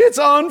 It's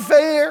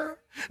unfair.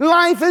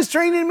 Life is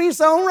treating me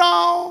so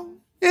wrong.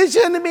 It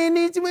shouldn't have been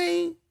this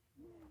way.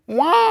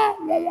 Wah,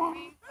 wah,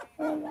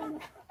 wah.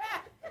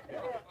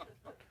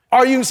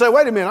 Or you can say,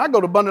 wait a minute, I go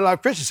to Abundant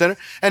Life Christian Center,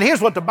 and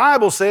here's what the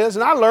Bible says,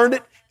 and I learned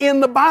it in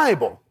the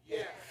Bible.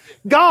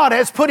 God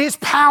has put His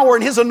power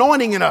and His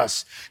anointing in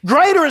us.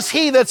 Greater is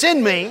He that's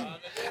in me.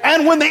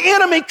 And when the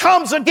enemy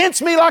comes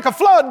against me like a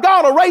flood,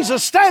 God will raise a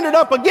standard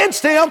up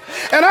against him,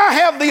 and I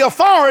have the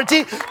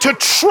authority to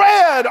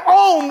tread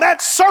on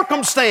that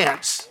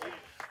circumstance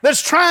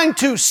that's trying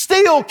to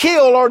steal,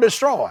 kill, or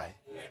destroy.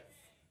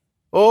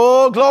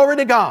 Oh, glory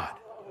to God.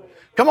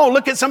 Come on,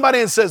 look at somebody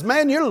and says,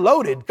 man, you're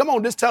loaded. Come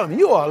on, just tell them,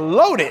 you are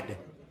loaded.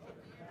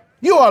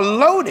 You are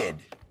loaded.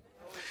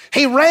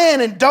 He ran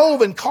and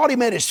dove and caught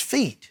him at his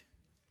feet.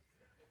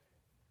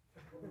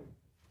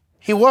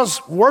 He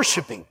was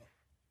worshiping.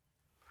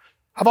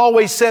 I've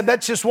always said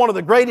that's just one of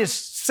the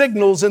greatest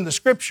signals in the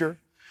Scripture,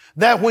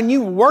 that when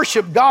you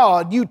worship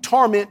God, you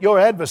torment your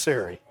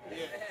adversary.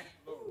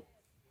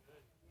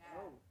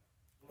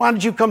 Why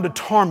did you come to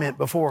torment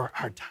before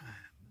our time?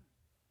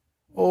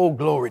 Oh,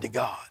 glory to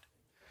God.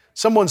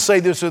 Someone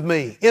say this with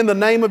me. In the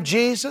name of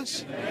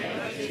Jesus,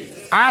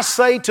 I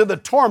say to the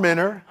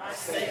tormentor,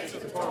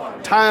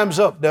 time's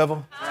up,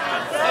 devil.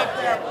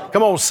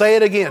 Come on, say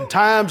it again.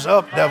 Time's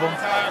up, devil.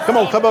 Come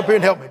on, come up here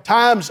and help me.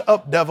 Time's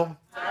up, devil.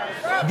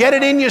 Get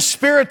it in your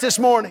spirit this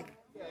morning.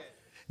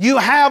 You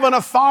have an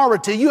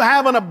authority. You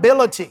have an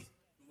ability.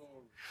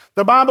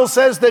 The Bible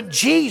says that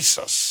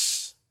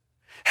Jesus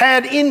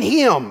has in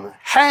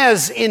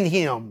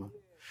Him,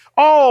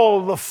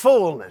 all the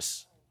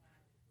fullness,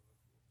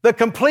 the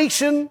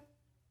completion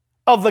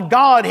of the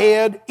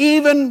Godhead,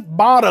 even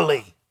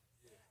bodily,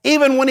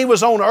 even when He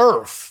was on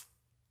earth.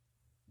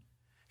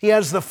 He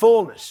has the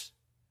fullness.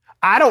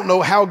 I don't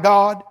know how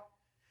God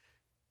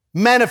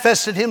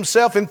manifested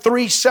Himself in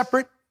three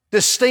separate,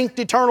 distinct,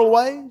 eternal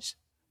ways,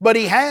 but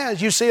He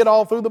has. You see it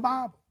all through the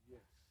Bible.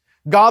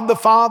 God the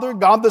Father,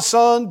 God the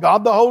Son,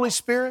 God the Holy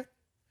Spirit.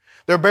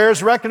 There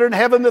bears record in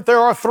heaven that there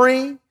are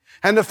three,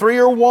 and the three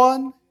are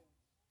one.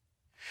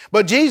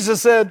 But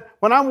Jesus said,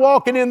 when I'm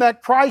walking in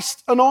that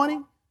Christ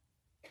anointing,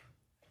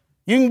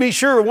 you can be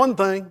sure of one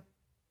thing.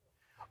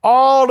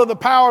 All of the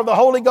power of the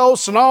Holy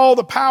Ghost and all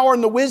the power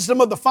and the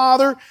wisdom of the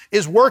Father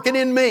is working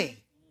in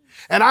me.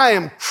 And I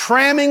am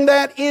cramming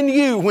that in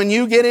you when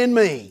you get in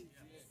me.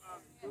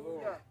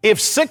 If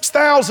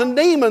 6,000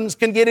 demons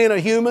can get in a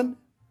human,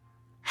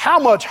 how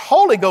much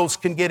Holy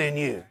Ghost can get in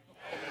you?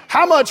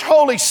 How much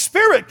Holy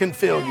Spirit can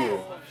fill you?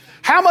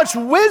 How much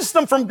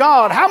wisdom from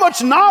God? How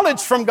much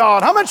knowledge from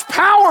God? How much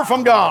power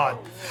from God?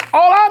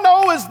 All I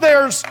know is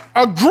there's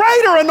a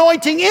greater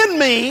anointing in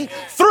me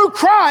through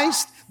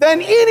Christ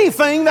than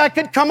anything that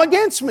could come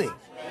against me.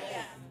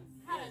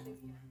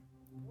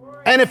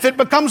 And if it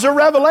becomes a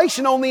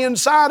revelation on the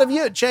inside of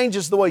you, it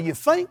changes the way you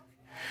think,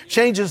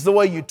 changes the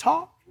way you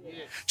talk,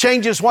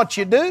 changes what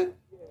you do,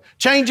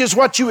 changes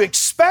what you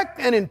expect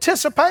and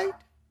anticipate.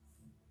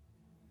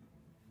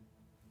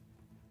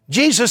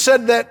 Jesus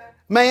said that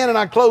man, and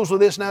I close with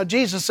this now,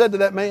 Jesus said to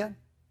that man,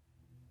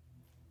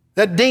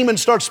 that demon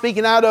starts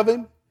speaking out of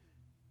him,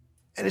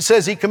 and it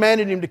says He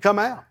commanded him to come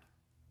out.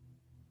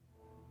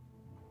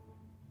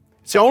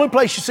 It's the only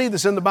place you see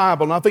this in the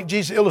Bible, and I think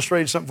Jesus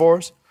illustrated something for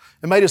us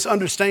and made us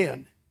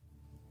understand.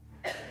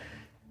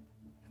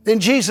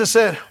 Then Jesus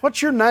said,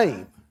 what's your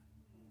name?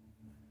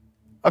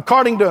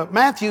 According to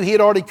Matthew, He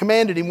had already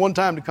commanded him one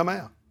time to come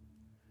out.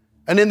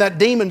 And then that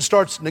demon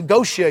starts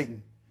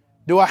negotiating.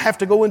 Do I have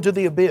to go into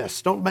the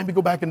abyss? Don't make me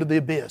go back into the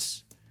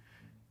abyss.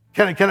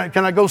 Can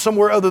I go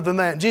somewhere other than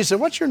that? And Jesus said,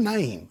 what's your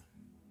name?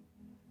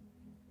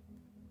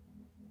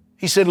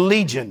 He said,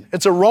 Legion.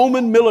 It's a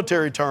Roman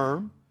military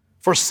term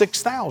for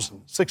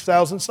 6,000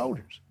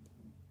 soldiers.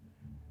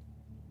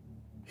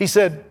 He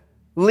said,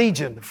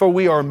 Legion, for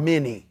we are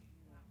many.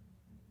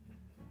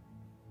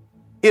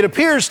 It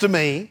appears to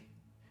me,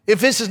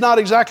 if this is not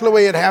exactly the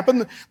way it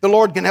happened, the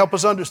Lord can help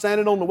us understand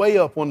it on the way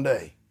up one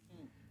day.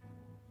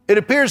 It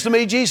appears to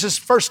me Jesus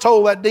first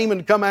told that demon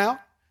to come out,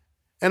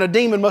 and a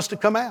demon must have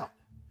come out.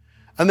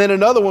 And then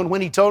another one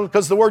when He told him,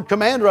 because the word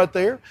command right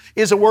there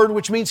is a word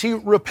which means He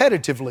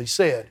repetitively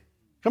said,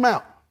 come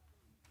out,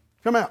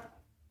 come out,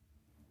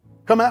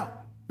 come out.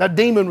 That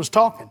demon was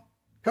talking,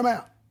 come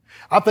out.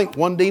 I think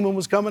one demon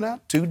was coming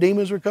out, two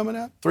demons were coming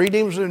out, three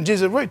demons were, and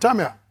Jesus said, wait, time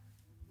out.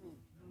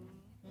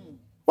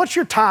 What's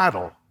your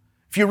title?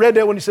 If you read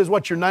that when He says,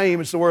 what's your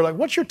name? It's the word like,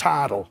 what's your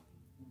title?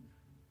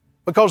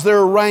 Because there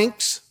are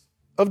ranks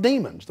of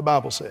demons, the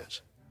Bible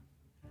says.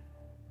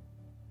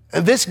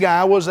 And this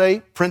guy was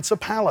a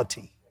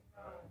principality.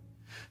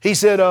 He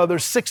said,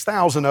 there's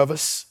 6,000 of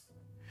us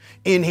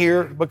in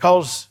here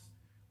because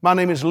my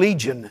name is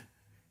Legion,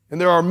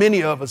 and there are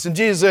many of us. And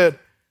Jesus said,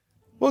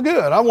 well,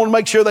 good. I want to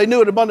make sure they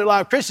knew at Abundant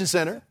Life Christian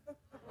Center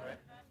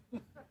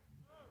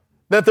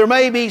that there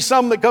may be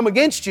some that come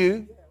against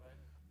you,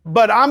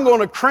 but I'm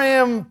going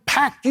to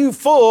pack you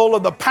full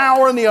of the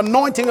power and the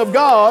anointing of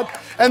God,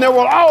 and there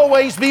will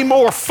always be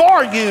more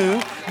for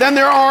you than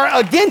there are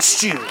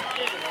against you.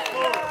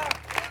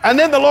 And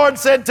then the Lord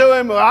said to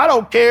him, well, I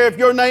don't care if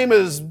your name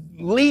is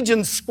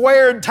Legion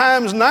squared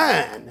times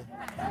 9.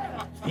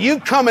 You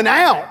coming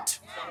out.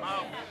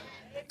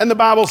 And the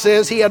Bible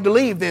says he had to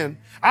leave then.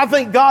 I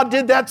think God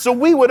did that so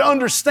we would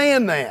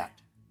understand that.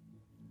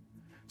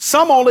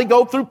 Some only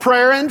go through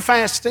prayer and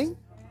fasting.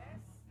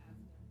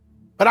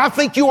 But I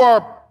think you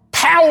are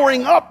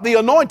powering up the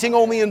anointing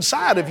on the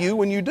inside of you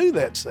when you do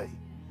that, see.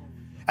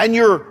 And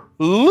you're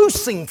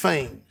loosing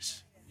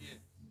things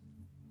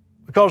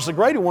because the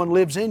greater one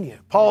lives in you.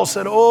 Paul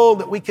said, oh,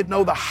 that we could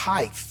know the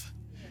height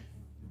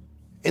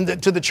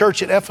to the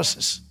church at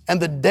Ephesus, and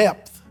the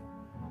depth,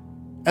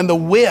 and the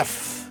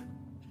width,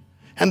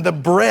 and the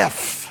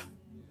breadth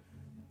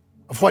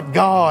of what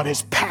God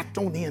has packed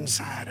on the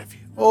inside of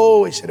you.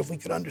 Oh, he said, if we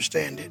could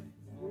understand it.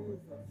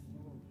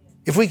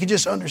 If we could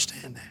just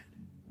understand that.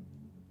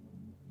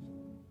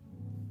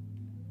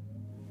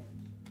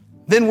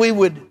 Then we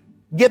would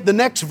get the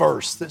next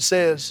verse that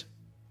says,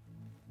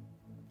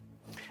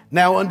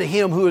 now unto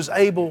him who is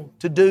able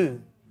to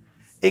do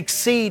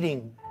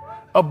exceeding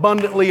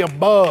abundantly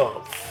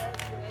above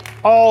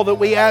all that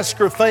we ask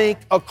or think,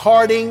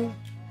 according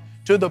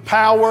to the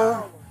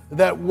power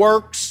that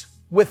works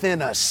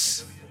within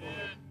us.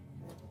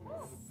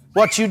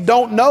 What you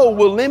don't know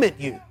will limit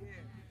you.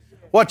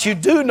 What you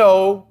do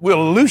know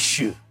will loose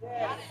you.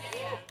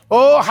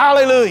 Oh,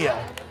 hallelujah.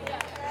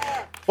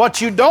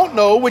 What you don't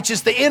know, which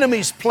is the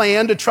enemy's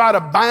plan to try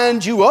to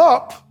bind you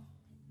up,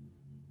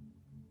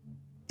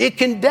 it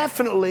can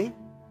definitely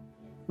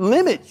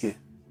limit you.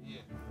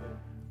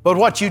 But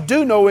what you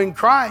do know in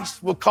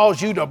Christ will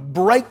cause you to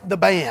break the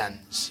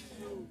bands,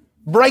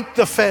 break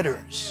the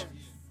fetters,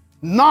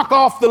 knock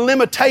off the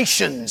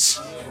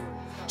limitations.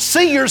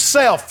 See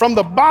yourself from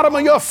the bottom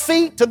of your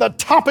feet to the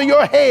top of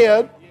your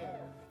head,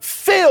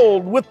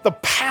 filled with the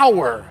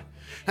power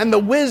and the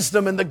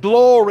wisdom and the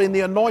glory and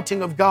the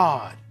anointing of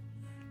God.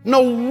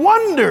 No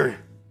wonder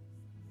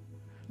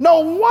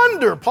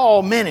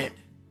Paul meant it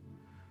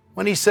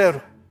when he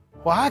said,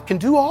 well, I can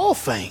do all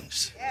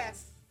things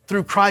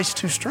through Christ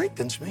who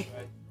strengthens me.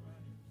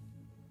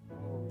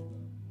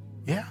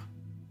 Yeah.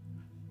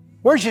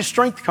 Where's your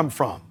strength come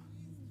from?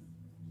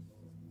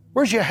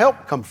 Where's your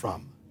help come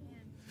from?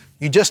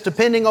 You just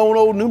depending on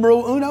old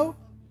numero uno?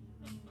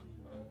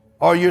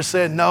 Or you're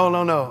saying,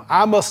 no,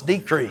 I must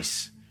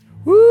decrease.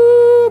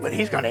 Woo, but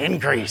he's going to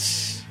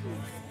increase.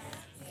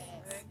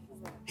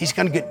 He's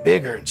going to get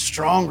bigger and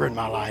stronger in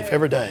my life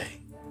every day.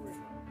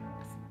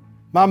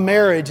 My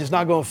marriage is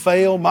not going to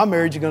fail. My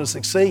marriage is going to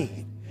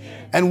succeed.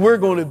 And we're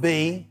going to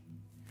be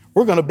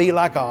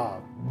like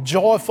a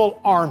joyful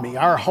army.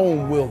 Our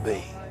home will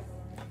be.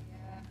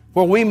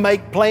 Where we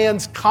make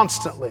plans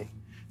constantly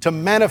to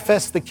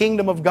manifest the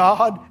kingdom of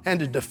God and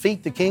to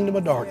defeat the kingdom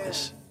of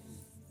darkness.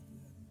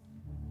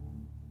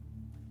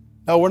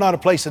 No, we're not a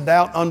place of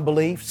doubt,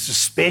 unbelief,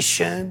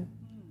 suspicion,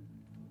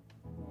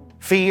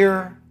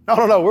 fear.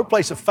 No. We're a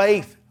place of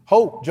faith,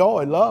 hope,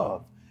 joy,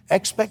 love,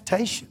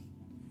 expectation,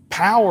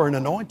 power and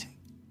anointing,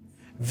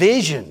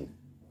 vision,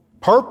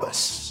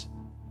 purpose,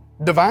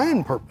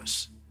 divine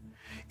purpose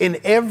in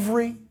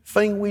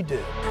everything we do.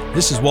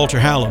 This is Walter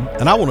Hallam,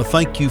 and I want to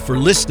thank you for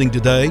listening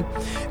today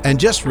and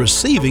just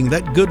receiving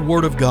that good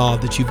word of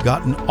God that you've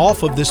gotten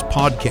off of this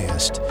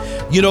podcast.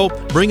 You know,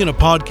 bringing a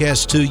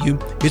podcast to you,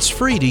 it's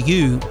free to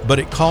you, but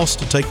it costs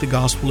to take the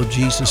gospel of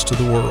Jesus to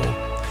the world.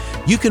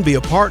 You can be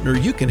a partner.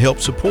 You can help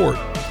support.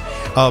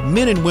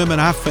 Men and women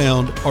I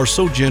found are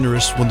so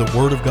generous when the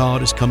word of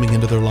God is coming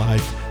into their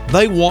life.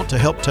 They want to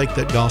help take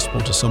that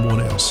gospel to someone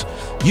else.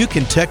 You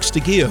can text to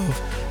give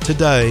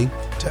today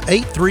to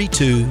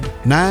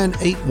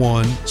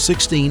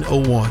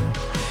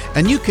 832-981-1601.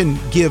 And you can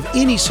give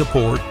any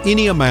support,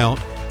 any amount,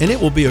 and it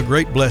will be a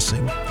great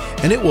blessing.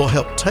 And it will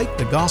help take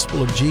the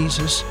gospel of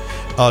Jesus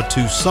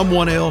to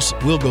someone else.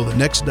 We'll go the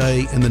next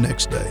day and the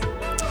next day.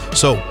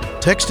 So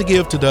text to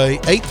give today,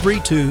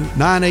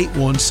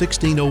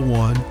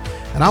 832-981-1601.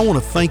 And I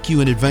want to thank you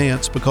in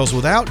advance because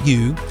without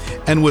you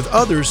and with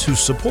others who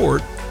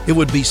support, it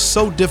would be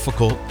so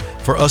difficult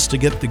for us to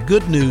get the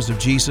good news of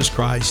Jesus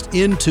Christ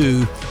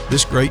into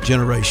this great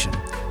generation.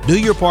 Do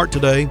your part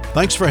today.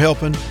 Thanks for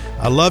helping.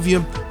 I love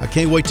you. I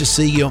can't wait to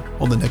see you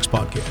on the next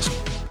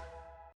podcast.